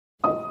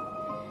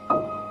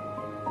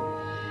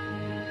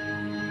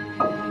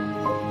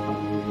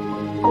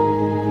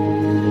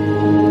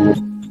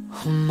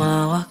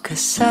ka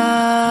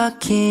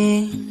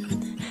sa'kin,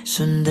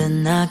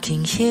 sundan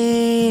aking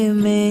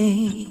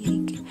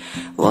himig.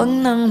 Huwag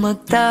nang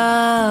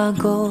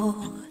magtago,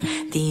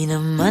 di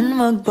naman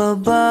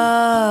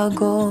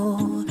magbabago.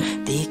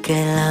 Di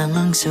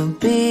kailangang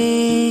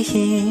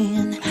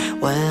sabihin,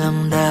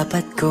 walang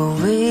dapat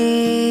gawin.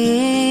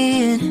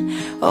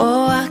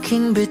 O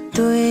aking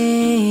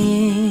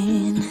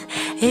bituin,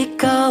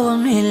 ikaw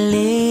ang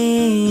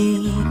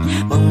hiling.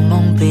 Huwag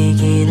mong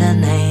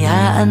pigilan,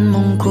 hayaan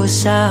mong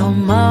kusa.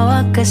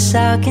 Humawak ka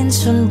sa'kin,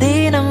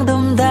 sundin ang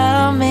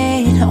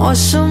damdamin. O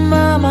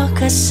sumama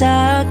ka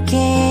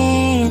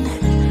sa'kin,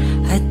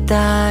 at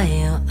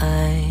tayo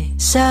ay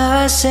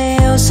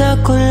sasayaw sa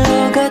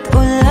kulog at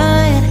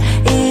ulan.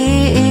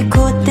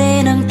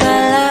 Iikutin ang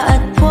tala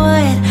at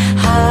buwan,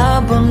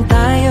 habang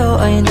tayo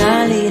ay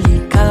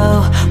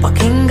naliligaw.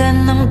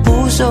 Pakinggan ng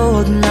puso,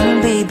 huwag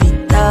nang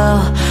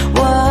bibitaw.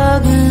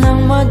 Huwag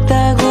nang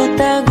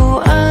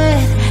magtago-taguan,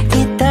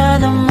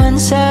 kita naman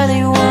sa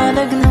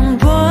liwanag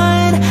ng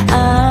buwan.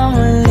 Ang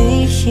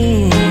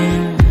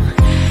lihim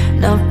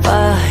na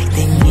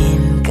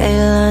pagtingin,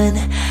 kailan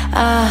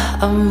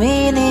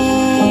aaminin?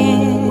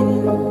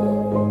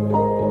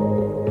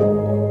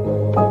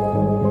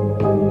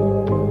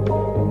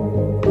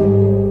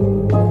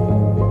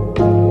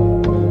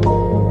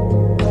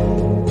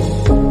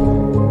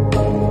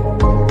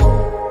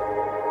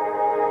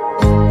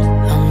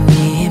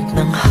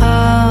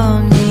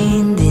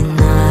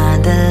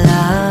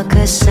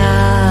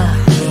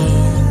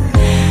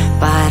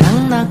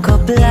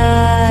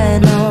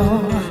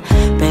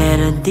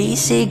 Di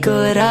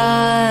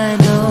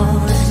sigurado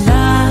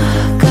na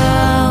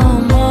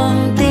ikaw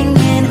mong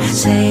tingin,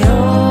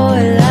 sa'yo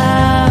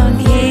lang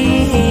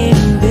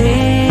hihimbing.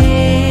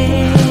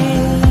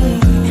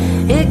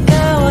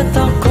 Ikaw at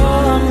ako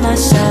ang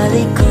nasa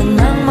likod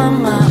ng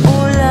mga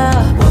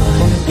ulap. Huwag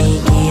mong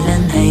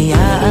pigilan,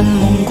 hayaan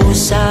mong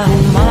kusa.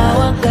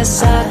 Humawak ka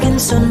sa'kin,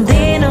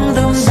 sundin ang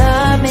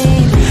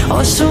damdamin.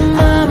 O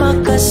sumama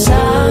ka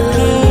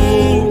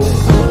sa'kin,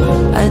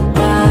 at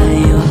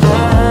tayo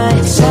ay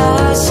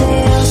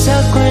sasayaw sa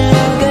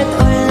kulog at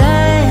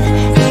ulan.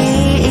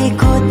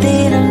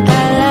 Iikutin ang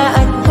tala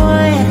at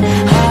buwan,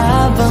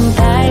 habang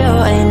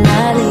tayo ay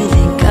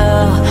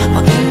naliligaw.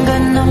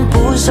 Pakinggan ng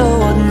puso,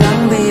 huwag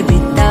nang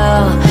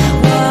bibitaw.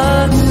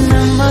 Huwag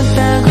nang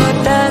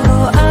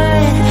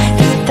magtago-taguan,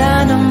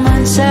 kita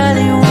naman sa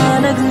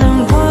liwanag ng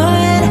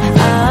buwan.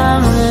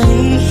 Ang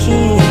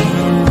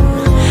lihim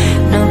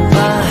na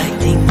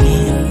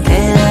pagtingin,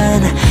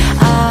 kailan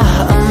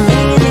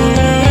aaminin?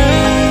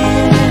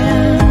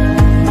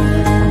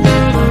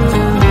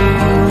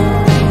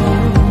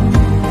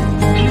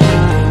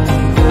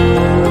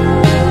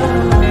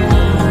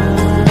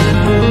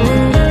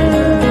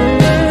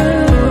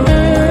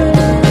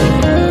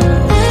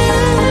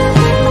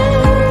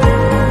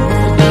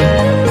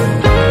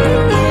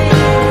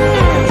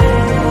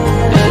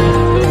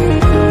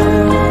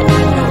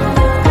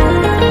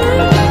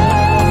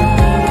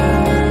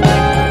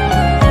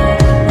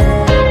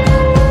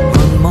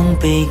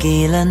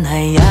 Pigilan,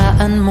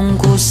 hayaan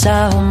mong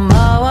kusa.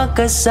 Humawak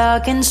ka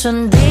sa'kin,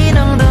 sundin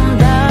ang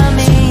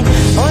damdamin.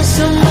 O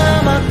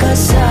sumama ka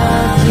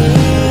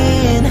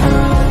sa'kin,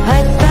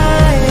 at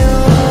tayo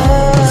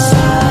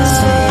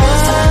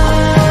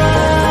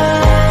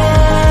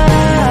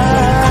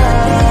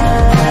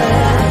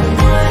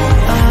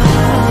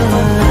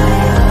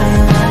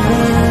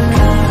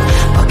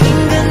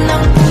pakinggan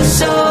ng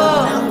puso,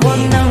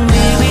 huwag nang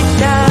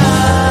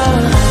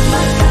bibitaw.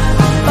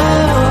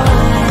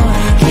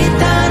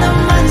 Kita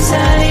naman sa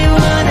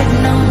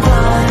liwanag ng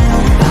buwan.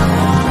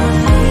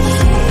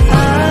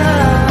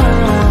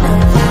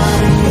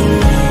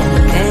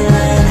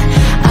 Kailan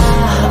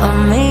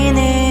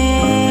aaminin?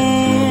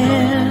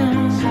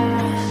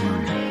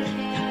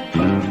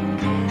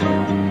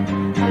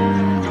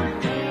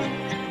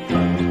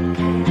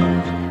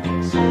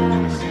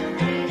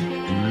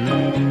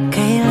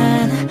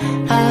 Kailan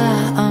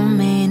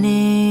aaminin?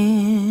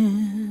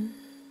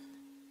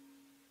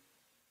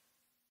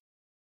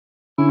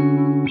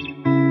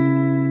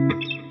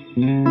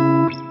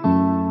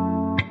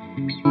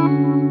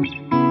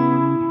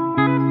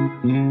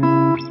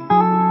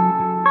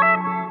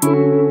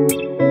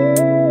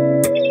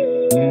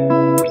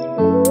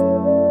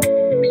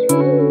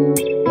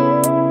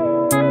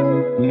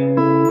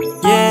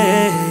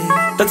 Yeah,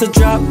 that's a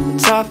drop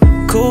top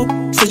coupe.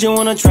 Said you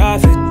wanna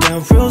drive it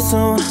down real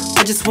soon.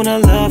 I just wanna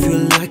love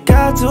you like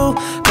I do,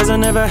 cause I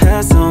never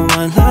had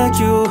someone like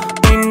you.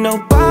 Ain't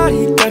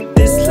nobody got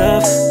this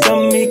love,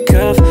 got me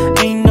cuffed.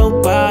 Ain't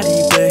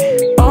nobody,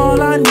 babe.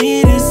 All I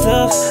need is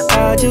love.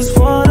 I just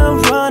wanna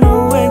run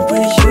away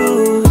with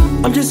you.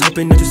 I'm just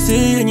hoping that you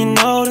see and you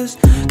notice.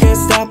 Can't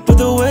stop with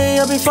the way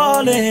I've been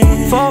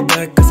falling. Fall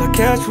back cause I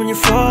catch when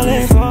you're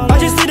falling. I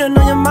just need to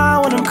know your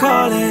mind when I'm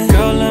calling.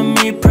 Girl, let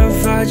me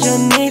provide your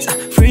needs.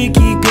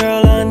 Freaky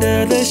girl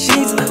under the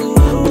sheets.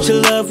 With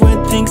your love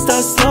when things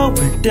start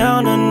slowing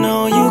down, I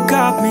know you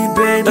got me,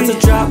 baby. That's a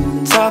drop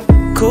top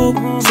coupe.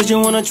 Said you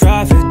wanna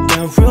drive it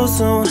down real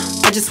soon.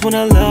 I just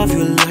wanna love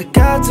you like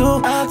I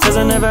do, cause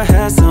I never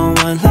had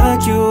someone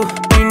like you.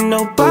 Ain't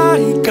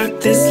nobody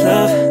got this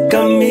love,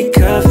 got me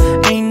cuffed.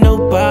 Ain't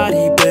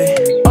nobody,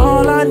 babe.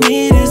 All I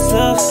need is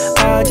love.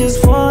 I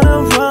just wanna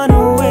run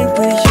away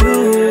with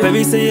you.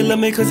 Baby, say you love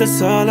me cause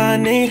that's all I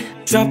need.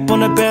 Drop on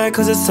the bed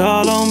cause it's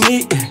all on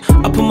me.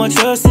 I put my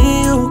trust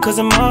in you cause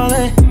I'm all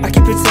in. I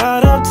keep it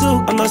tied up too,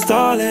 I'm not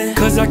stalling,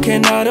 cause I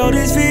cannot hold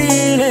these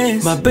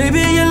feelings. My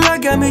baby, your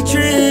love got me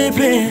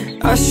tripping.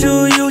 I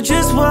show you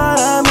just what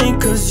I mean,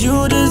 cause you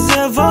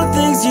deserve all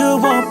things you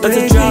want, baby.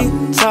 That's a drop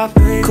top,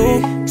 cool.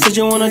 Said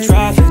you wanna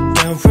drive it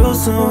down real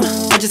soon.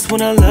 I just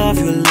wanna love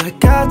you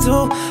like I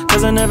do,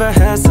 cause I never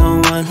had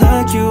someone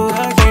like you.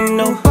 Ain't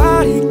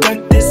nobody got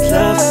this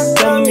love,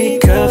 got me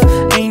cuffed.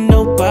 Ain't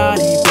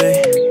nobody,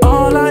 babe.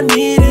 All I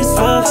need is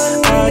love.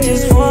 I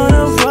just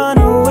wanna run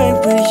away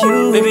with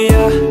you. Baby, I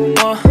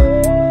want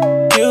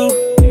you.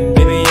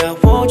 Baby, I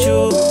want you.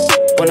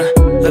 Wanna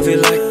love you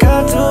like I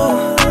do.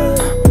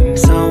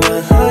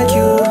 Someone like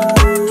you,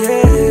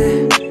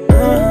 yeah.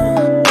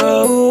 Oh, oh,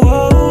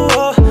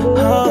 oh,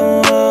 oh,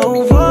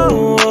 oh,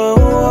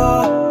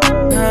 oh.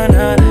 Nah,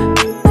 nah, nah,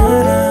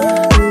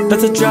 nah.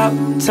 That's a drop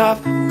top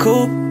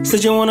coupe.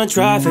 Said you wanna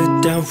drive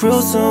it down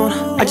real soon.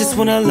 I just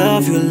wanna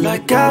love you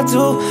like I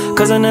do,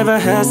 cause I never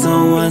had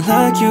someone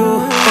like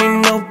you.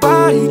 Ain't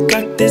nobody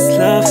got this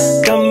love,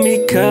 got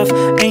me cuffed.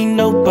 Ain't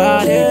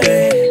nobody,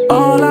 babe.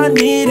 All I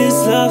need is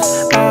love.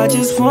 I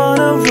just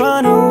wanna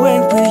run away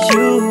with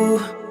you.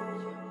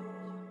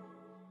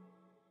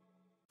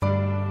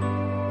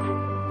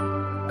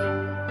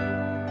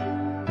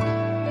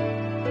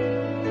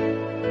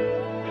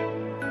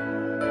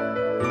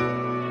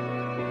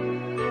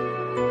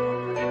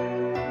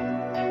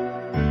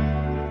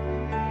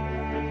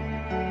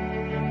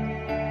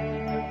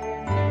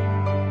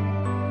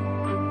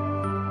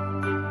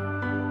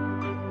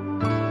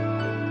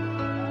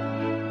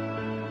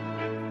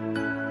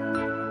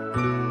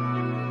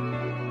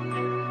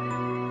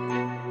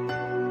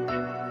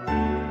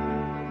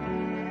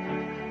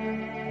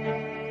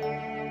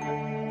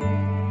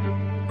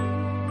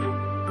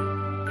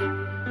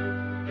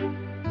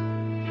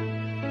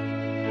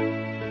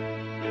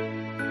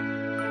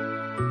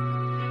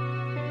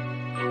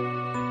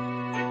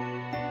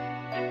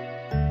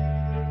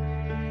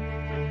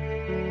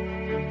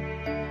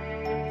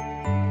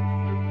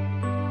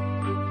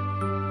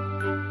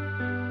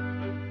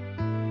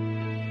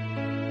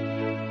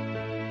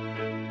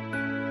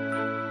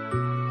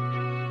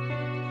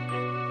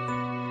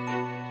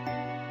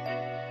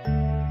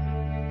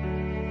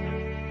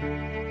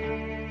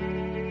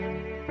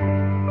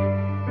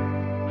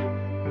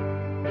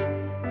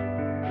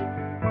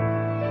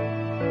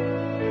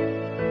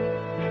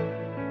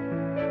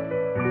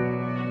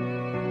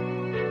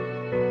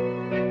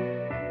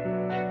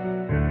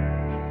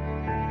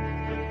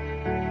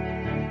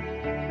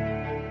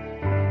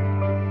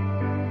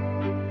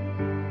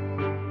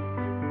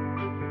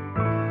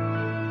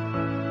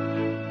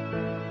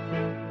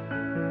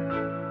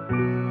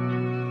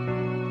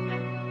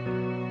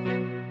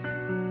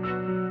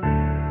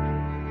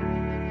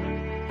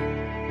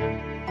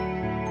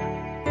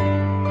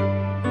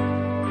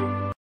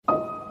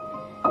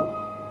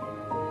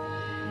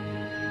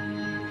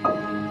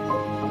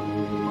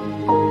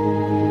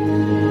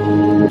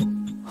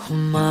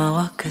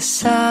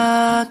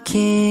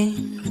 Sa'kin,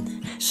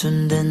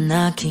 sundan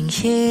aking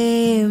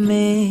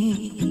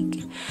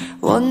himig.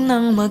 Huwag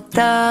nang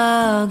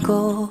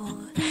magtago,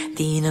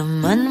 di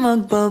naman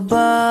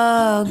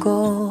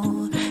magbabago.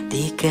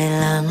 Di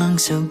kailangang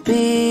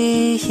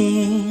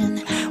sabihin,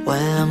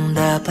 walang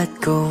dapat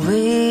gawin.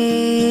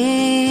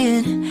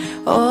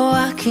 O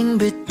aking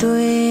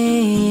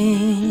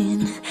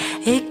bituin,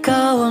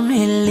 ikaw ang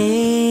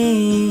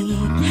hiling.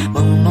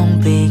 Huwag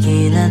mong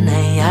pigilan,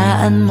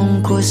 hayaan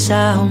mong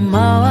kusa.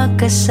 Humawak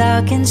ka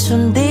sa'kin,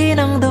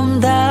 sundin ang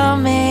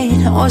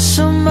damdamin. O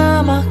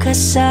sumama ka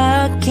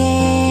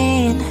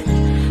sa'kin,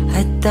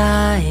 at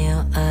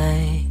tayo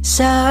ay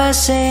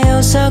sasayaw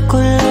sa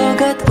kulog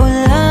at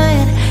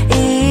ulan.